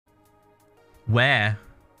Where?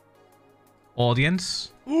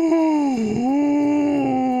 Audience?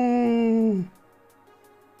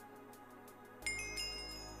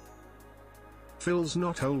 Phil's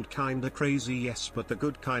not old kinda crazy, yes, but the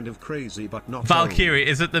good kind of crazy, but not Valkyrie,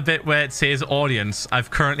 is it the bit where it says audience? I've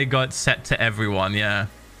currently got it set to everyone, yeah.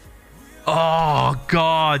 Oh,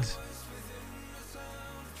 God.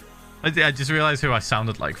 I just realized who I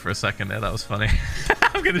sounded like for a second there. That was funny.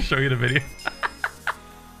 I'm going to show you the video.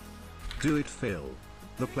 Do it, Phil.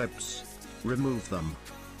 The plebs. Remove them.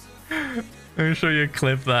 I'm going to show you a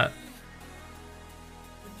clip that...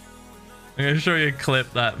 I'm going to show you a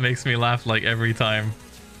clip that makes me laugh like every time.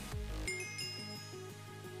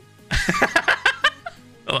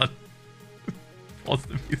 Hold on. Pause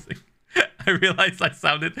the music. I realized I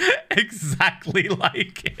sounded exactly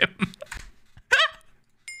like him.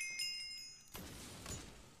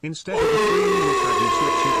 Instead of a 3-minute ad, you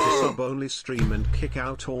switch it to sub-only stream and kick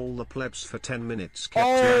out all the plebs for 10 minutes.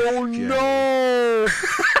 Oh no!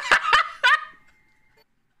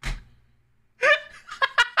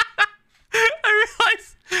 I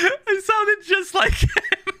realized I sounded just like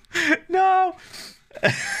him. No.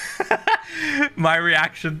 My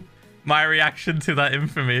reaction to that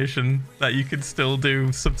information that you can still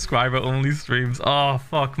do subscriber only streams. Oh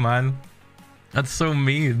fuck, man. That's so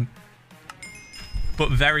mean. But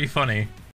very funny.